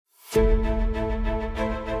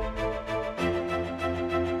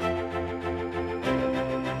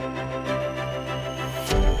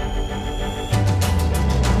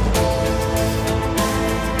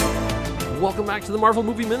to the Marvel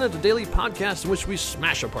Movie Minute, a daily podcast in which we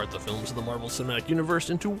smash apart the films of the Marvel Cinematic Universe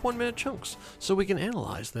into 1-minute chunks so we can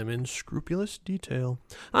analyze them in scrupulous detail.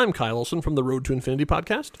 I'm Kyle Olson from the Road to Infinity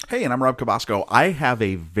podcast. Hey, and I'm Rob Cabasco. I have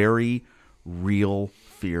a very real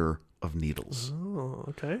fear of needles. Oh,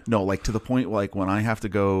 okay. No, like to the point like when I have to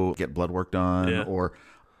go get blood work done or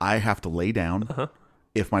I have to lay down.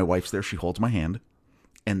 If my wife's there, she holds my hand.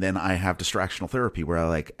 And then I have distractional therapy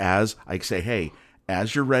where as I say, hey,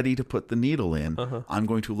 as you're ready to put the needle in, I'm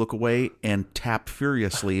going to look away and tap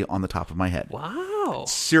furiously on the top of my head. Wow.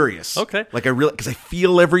 Serious. Okay. Because I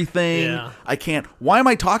feel everything. Yeah. I can't. Why am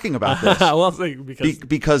I talking about this? Well,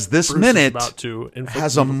 because this Bruce minute is about to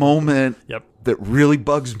has a moment that really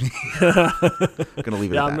bugs me. I'm going to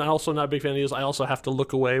leave it at that. I'm also not a big fan of these. I also have to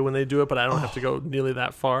look away when they do it, but I don't have to go nearly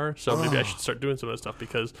that far. So maybe I should start doing some of that stuff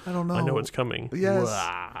because I know it's coming. Yes.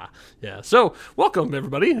 Yeah. So welcome,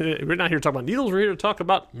 everybody. We're not here to talk about needles. We're here to talk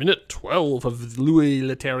about minute 12 of Louis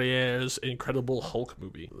Leterrier's Incredible Hulk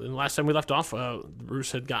movie. And last time we left off,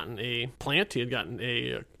 Bruce had gotten a plant. He had gotten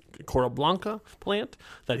a Cora Blanca plant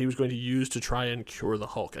that he was going to use to try and cure the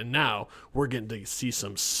Hulk. And now we're getting to see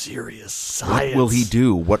some serious science. What will he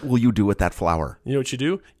do? What will you do with that flower? You know what you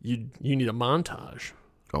do? You need a montage.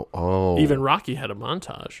 Oh. Even Rocky had a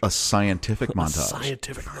montage. A scientific montage. A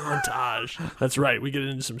scientific montage. That's right. We get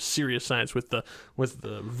into some serious science with the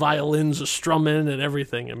violins strumming and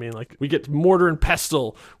everything. I mean, like we get mortar and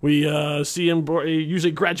pestle. We see him use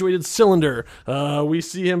a graduated cylinder. We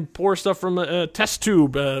see him pour stuff from a test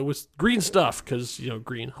tube with green stuff because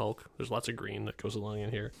green Hulk. There's lots of green that goes along in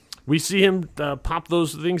here. We see him pop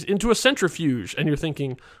those things into a centrifuge, and you're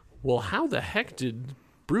thinking, well, how the heck did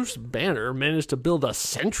Bruce Banner managed to build a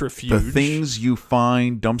centrifuge? The things you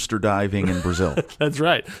find dumpster diving in Brazil. That's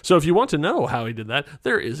right. So if you want to know how he did that,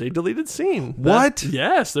 there is a deleted scene. What?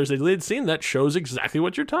 Yes, there's a deleted scene that shows exactly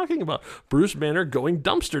what you're talking about. Bruce Banner going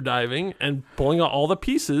dumpster diving and pulling out all the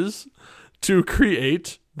pieces to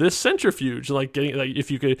create this centrifuge.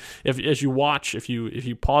 If you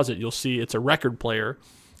pause it, you'll see it's a record player.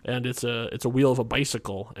 And it's a wheel of a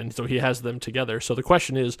bicycle, and so he has them together. So the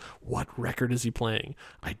question is, what record is he playing?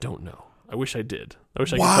 I don't know. I wish I did. I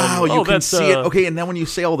wish I could tell you. You can see it. Okay, and now when you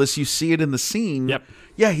say all this, you see it in the scene. Yep.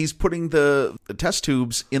 Yeah, he's putting the test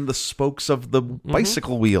tubes in the spokes of the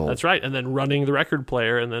bicycle wheel. That's right, and then running the record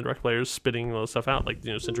player, and then the record player is spitting all the stuff out,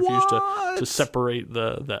 centrifuge to separate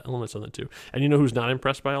the elements on the two. And you know who's not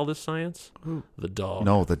impressed by all this science? The dog.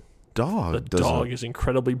 No, the dog. The dog is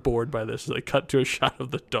incredibly bored by this. They cut to a shot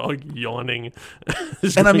of the dog yawning.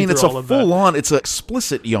 And I mean, it's a full-on, it's an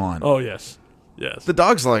explicit yawn. Oh, yes. Yes. The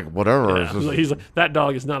dog's like, whatever. Yeah. He's like, that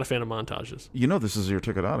dog is not a fan of montages. You know this is your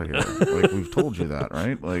ticket out of here. We've told you that,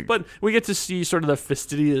 right? But we get to see sort of the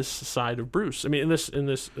fastidious side of Bruce. I mean, in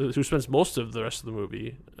this, who spends most of the rest of the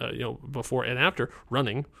movie, before and after,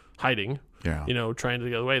 running, hiding, trying to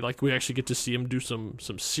get away. Like, we actually get to see him do some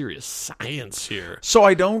serious science here. So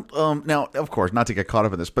I don't, now, of course, not to get caught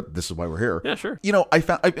up in this, but this is why we're here. Yeah, sure. I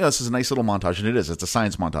found, this is a nice little montage, and it is. It's a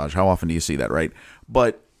science montage. How often do you see that, right?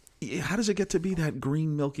 But how does it get to be that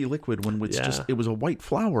green milky liquid when it's it was a white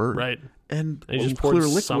flower, right? And he just poured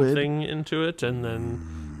something into it, and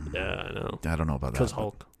then I know. I don't know about that. Because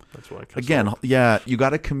Hulk. That's why. Again, Hulk. You got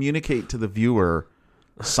to communicate to the viewer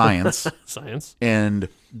science, and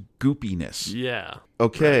goopiness. Yeah.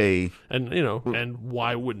 Okay. Right. And and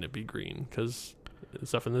why wouldn't it be green? Because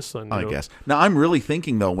stuff in this sun. I guess. Now I'm really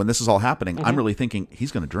thinking though, when this is all happening, I'm really thinking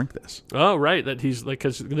he's going to drink this. Oh, right. That he's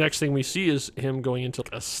because the next thing we see is him going into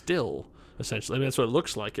a still. Essentially, I mean, that's what it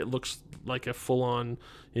looks like. It looks like a full-on,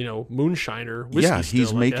 moonshiner whiskey. Yeah, he's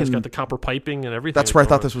still. making. It's got the copper piping and everything. That's where I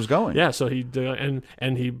thought this was going. Yeah, so he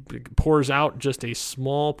and he pours out just a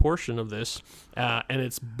small portion of this, and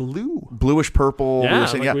it's blue, bluish purple.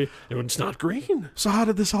 Yeah, it's not green. So how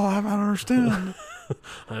did this all happen? I don't understand.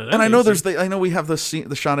 And I know I know we have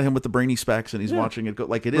the shot of him with the brainy specs, and he's watching it go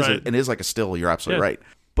like it is. Right. It is like a still. You're absolutely right.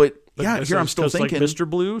 But here I'm still thinking, like Mr.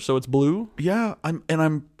 Blue, so it's blue. Yeah, and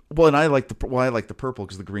I like the purple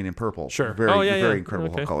because the green and purple. Sure. Very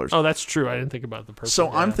incredible Hulk colors. Oh, that's true. I didn't think about the purple. So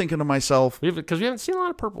I'm thinking to myself, because we haven't seen a lot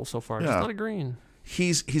of purple so far. Just a lot of green.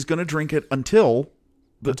 He's going to drink it until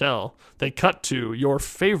they cut to your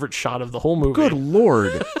favorite shot of the whole movie. Good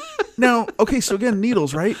Lord. Now, okay, so again,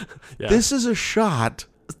 needles, right? Yeah. This is a shot.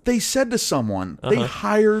 They said to someone, they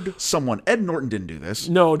hired someone. Ed Norton didn't do this.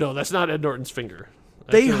 No, that's not Ed Norton's finger.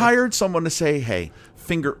 They hired someone to say, hey,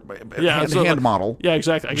 hand model. Yeah,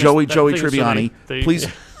 exactly. Joey Tribbiani, please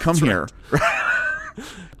come here.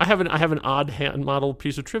 I have an odd hand model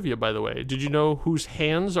piece of trivia, by the way. Did you know whose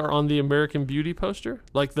hands are on the American Beauty poster?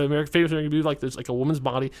 Like the famous American Beauty, like there's like a woman's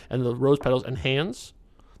body and the rose petals and hands.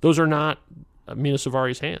 Those are not Mina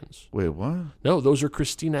Savari's hands. Wait, what? No, those are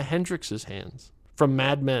Christina Hendricks' hands from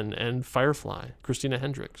Mad Men and Firefly. Christina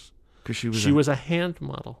Hendricks. Because she was a hand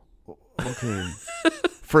model. Okay.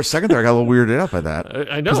 For a second there, I got a little weirded out by that.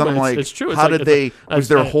 I know. Because I'm like, it's true. It's how like, did they? Was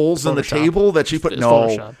there holes in the table that she put? It's No,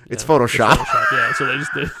 Photoshop. it's Photoshop. Yeah, so they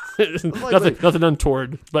just did nothing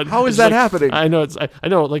untoward. But how is that happening? I know. I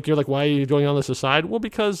know. Like you're like, why are you going on this aside? Well,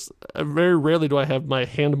 because very rarely do I have my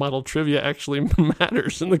hand model trivia actually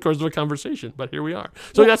matters in the course of a conversation. But here we are.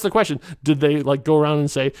 So that's the question: did they like go around and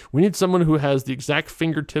say we need someone who has the exact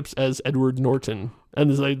fingertips as Edward Norton? And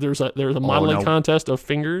there's a modeling contest of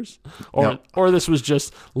fingers, or this was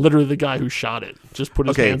just literally the guy who shot it, just put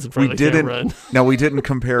his hands in front of the camera. No, we didn't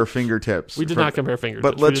compare fingertips. We did not compare fingertips.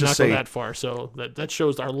 But let's we did just not say go that far, so that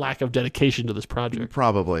shows our lack of dedication to this project.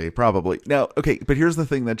 Probably. Now, okay, but here's the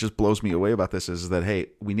thing that just blows me away about this is that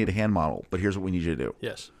hey, we need a hand model, but here's what we need you to do.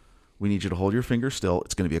 Yes, we need you to hold your finger still.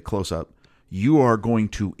 It's going to be a close up. You are going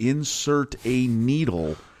to insert a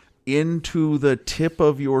needle into the tip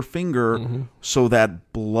of your finger so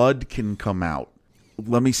that blood can come out.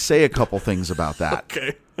 Let me say a couple things about that.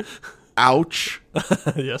 Okay. Ouch.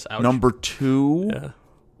 Yes, ouch. Number 2. Yeah.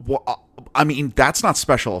 Well, I mean, that's not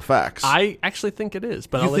special effects. I actually think it is.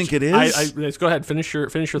 But you think it is? Let's go ahead. Finish your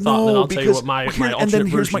thought, and then I'll tell you what my alternate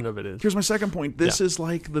version of it is. Here's my second point. This is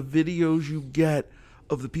like the videos you get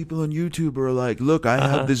of the people on YouTube are like, look, I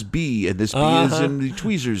have this bee, and this bee is in the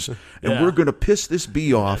tweezers, and we're going to piss this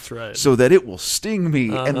bee off so that it will sting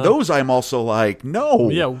me. And those I'm also like,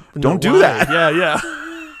 no, don't do that. Yeah.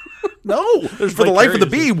 No, for the life of the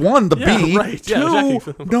bee. 1, the bee. Right. 2,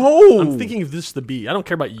 exactly. no. I'm thinking of this the bee. I don't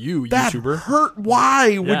care about you, that YouTuber. Hurt.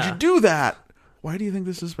 Why would you do that? Why do you think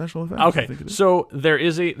this is special effects? Okay, so there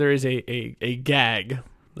is a gag.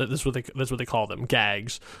 That's what they call them,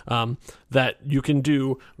 gags, that you can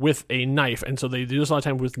do with a knife. And so they do this a lot of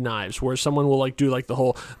times with knives, where someone will like do like the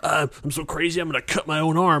whole, I'm so crazy, I'm going to cut my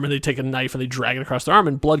own arm. And they take a knife and they drag it across their arm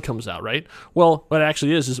and blood comes out, right? Well, what it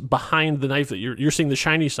actually is behind the knife that you're seeing the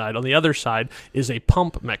shiny side. On the other side is a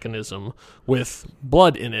pump mechanism with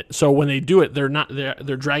blood in it. So when they do it, they're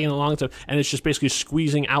dragging it along, and it's just basically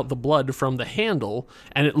squeezing out the blood from the handle,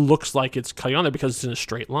 and it looks like it's cutting on there because it's in a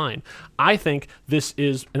straight line. I think this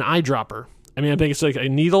is an eyedropper. I mean, I think it's like a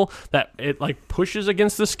needle that it like pushes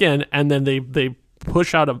against the skin, and then they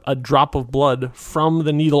push out a drop of blood from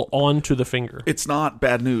the needle onto the finger. It's not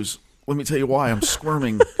bad news. Let me tell you why I'm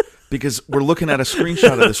squirming. Because we're looking at a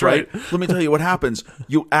screenshot of this, right? Let me tell you what happens.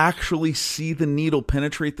 You actually see the needle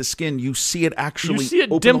penetrate the skin. You see it actually. You see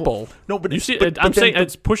it dimple. No, but you see it. I'm saying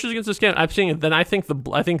it pushes against the skin. I'm saying it. Then I think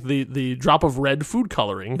the drop of red food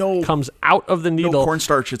coloring comes out of the needle. No,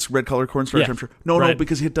 cornstarch. It's red colored cornstarch. I'm sure. No,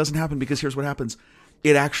 because it doesn't happen. Because here's what happens.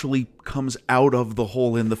 It actually comes out of the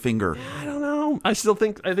hole in the finger. I don't know. I still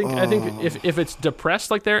think. I think if it's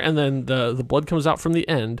depressed like there, and then the blood comes out from the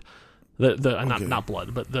end. Not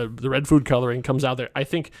blood, but the red food coloring comes out there. I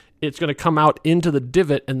think it's going to come out into the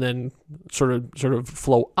divot and then sort of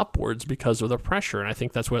flow upwards because of the pressure, and I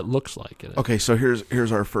think that's what it looks like. Okay, so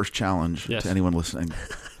here's our first challenge to anyone listening.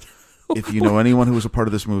 If you know anyone who was a part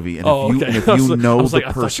of this movie, and if you know the person,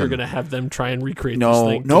 I thought you were going to have them try and recreate this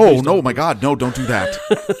thing. No, my God, no, don't do that.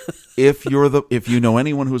 If you know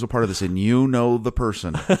anyone who was a part of this, and you know the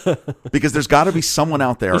person, because there's got to be someone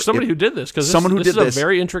out there. There's somebody who did this, because this is a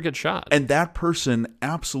very intricate shot, and that person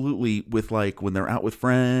absolutely with like when they're out with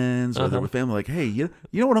friends or they're with family, like, hey, you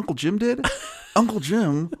know what Uncle Jim did? Uncle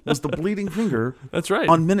Jim was the bleeding finger. That's right.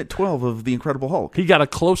 On minute 12 of The Incredible Hulk, he got a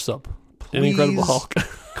close up. An Incredible Hulk.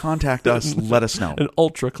 Contact us. Let us know. An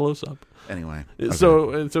ultra close up. Anyway, okay.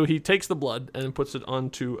 So he takes the blood and puts it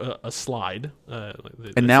onto a slide.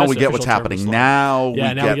 And now we get what's happening. Now we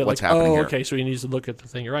get what's happening here. Okay, so he needs to look at the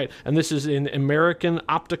thing. You're right. And this is an American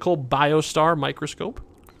Optical Biostar microscope.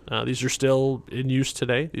 These are still in use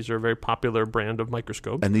today. These are a very popular brand of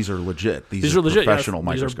microscope. And these are legit. These are legit, professional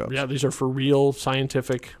microscopes. These are for real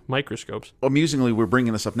scientific microscopes. Amusingly, we're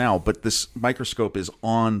bringing this up now, but this microscope is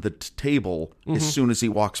on the table as soon as he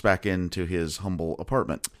walks back into his humble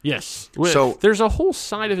apartment. Yes. So there's a whole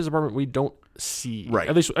side of his apartment we don't see, right?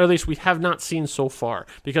 At least we have not seen so far,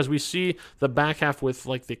 because we see the back half with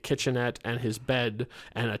like the kitchenette and his bed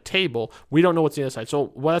and a table. We don't know what's the other side.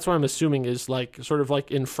 So that's what I'm assuming is like sort of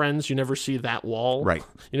like in Friends, you never see that wall, right?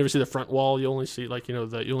 You never see the front wall. You only see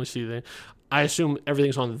I assume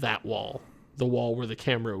everything's on that wall. The wall where the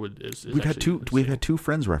camera is we've had two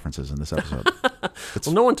Friends references in this episode.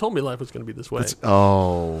 Well, no one told me life was going to be this way.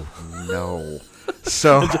 Oh no!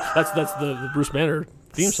 So that's the Bruce Banner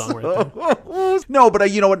theme song right there. No,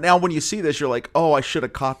 but you know what? Now when you see this, you're like, oh, I should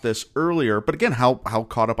have caught this earlier. But again, how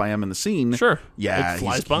caught up I am in the scene. Sure. Yeah, it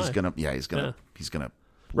flies by. He's gonna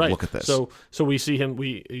right. look at this. So we see him.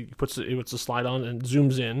 He puts the slide on and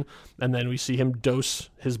zooms in, and then we see him dose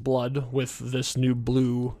his blood with this new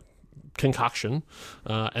blue concoction,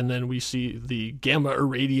 and then we see the gamma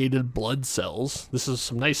irradiated blood cells. This is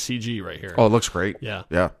some nice CG right here. Oh, it looks great. Yeah.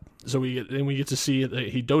 Yeah. So we get to see that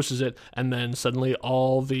he doses it, and then suddenly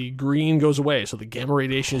all the green goes away. So the gamma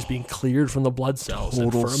radiation is being cleared from the blood cells. Total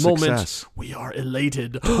and for a success. moment, we are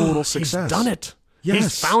elated. Total success. He's done it. Yes.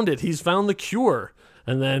 He's found it. He's found the cure.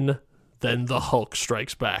 And then the Hulk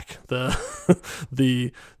strikes back.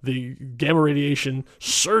 The gamma radiation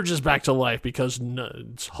surges back to life because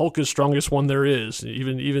Hulk is strongest one there is.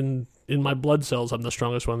 Even in my blood cells, I'm the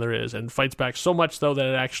strongest one there is, and fights back so much though that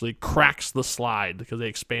it actually cracks the slide because they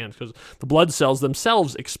expand, because the blood cells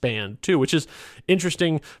themselves expand too, which is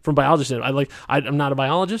interesting from biology standpoint. I'm not a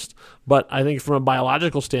biologist, but I think from a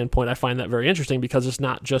biological standpoint, I find that very interesting because it's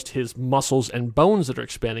not just his muscles and bones that are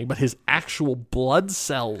expanding, but his actual blood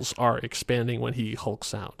cells are expanding when he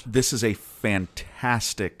hulks out. This is a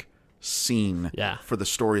fantastic scene for the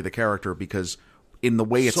story of the character, because in the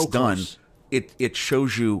way it's done, it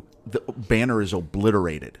shows you the Banner is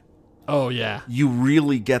obliterated. Oh yeah, you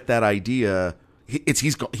really get that idea.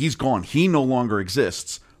 He's gone. He no longer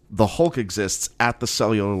exists. The Hulk exists at the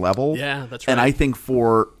cellular level. Yeah, that's right. And I think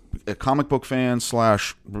for a comic book fan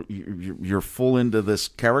 / you're full into this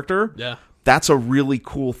character. Yeah, that's a really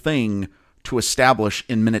cool thing to establish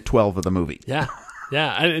in minute 12 of the movie. Yeah.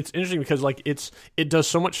 Yeah, and it's interesting because it does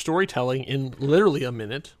so much storytelling in literally a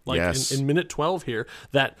minute, in minute 12 here,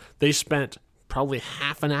 that they spent probably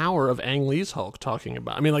half an hour of Ang Lee's Hulk talking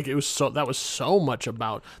about. I mean, that was so much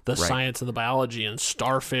about the science and the biology and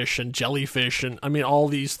starfish and jellyfish and all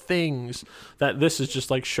these things that this is just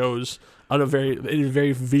shows on a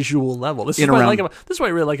very visual level. This is what I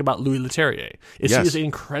really like about Louis Leterrier. He is an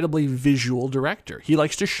incredibly visual director. He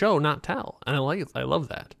likes to show, not tell, and I love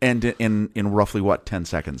that. And in roughly 10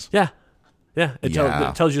 seconds. Yeah.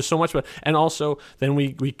 It tells you so much. And also, then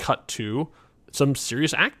we cut to some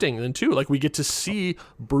serious acting then too. We get to see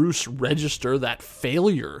Bruce register that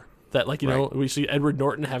failure. That we see Edward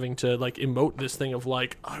Norton having to emote this thing of I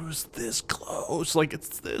was this close,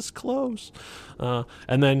 it's this close,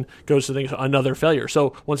 and then goes to another failure.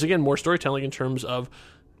 So once again, more storytelling in terms of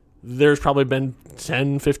there's probably been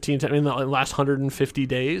 10, 15, in the last 150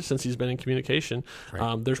 days since he's been in communication.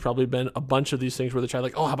 Right. There's probably been a bunch of these things where they try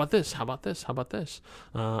how about this? How about this? How about this?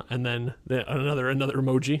 And then another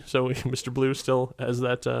emoji. So Mr. Blue still has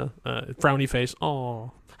that frowny face.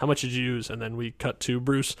 Oh, how much did you use? And then we cut to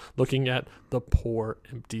Bruce looking at the poor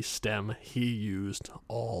empty stem. He used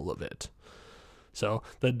all of it. So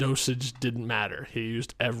the dosage didn't matter. He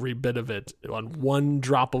used every bit of it on one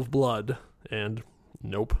drop of blood, and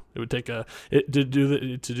nope. It would take to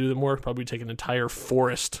do the more, probably take an entire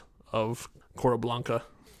forest of Cora Blanca.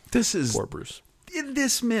 This is poor Bruce. In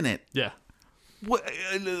this minute. Yeah.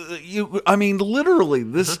 Literally,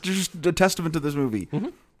 this is just a testament to this movie. Mm-hmm.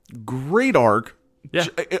 Great arc. Yeah.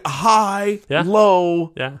 High,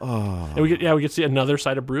 low. Yeah. Oh. And we get to see another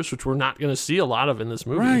side of Bruce, which we're not going to see a lot of in this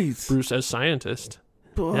movie. Right. Bruce as scientist.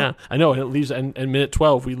 Yeah. I know. And it leaves in minute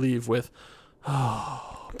 12 we leave with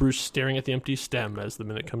Bruce staring at the empty stem as the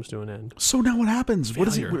minute comes to an end. So now what happens?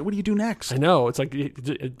 What do you do next? I know. It's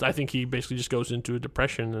I think he basically just goes into a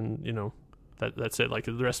depression, and that's it.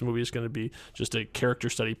 The rest of the movie is going to be just a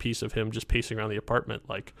character study piece of him just pacing around the apartment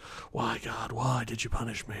why, God, why did you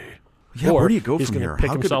punish me? Yeah, where do you go from here? He's going to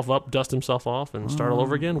pick himself up, dust himself off, and start all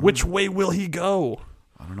over again. Which way will he go?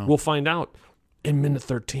 I don't know. We'll find out in minute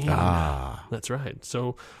 13. That's right.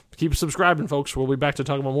 So keep subscribing, folks. We'll be back to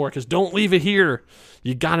talk about more, because don't leave it here.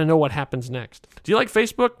 You got to know what happens next. Do you like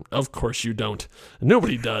Facebook? Of course you don't.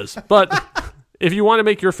 Nobody does. But if you want to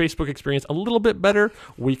make your Facebook experience a little bit better,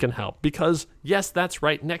 we can help. Because, yes, that's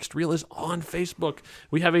right, Next Reel is on Facebook.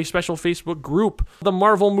 We have a special Facebook group, the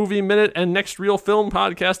Marvel Movie Minute and Next Reel Film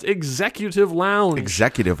Podcast Executive Lounge.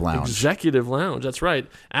 Executive Lounge, that's right.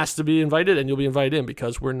 Ask to be invited, and you'll be invited in,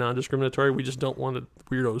 because we're non-discriminatory. We just don't want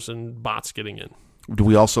weirdos and bots getting in. Do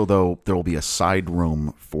we also, though, there will be a side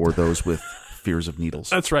room for those with fears of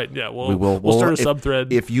needles. That's right. Yeah, we'll start a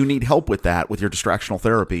sub-thread. If you need help with that, with your distractional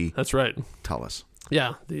therapy, that's right. Tell us.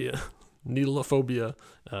 Yeah, the Needleophobia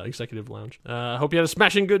Executive Lounge. Hope you had a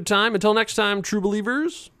smashing good time. Until next time, true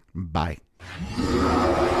believers. Bye.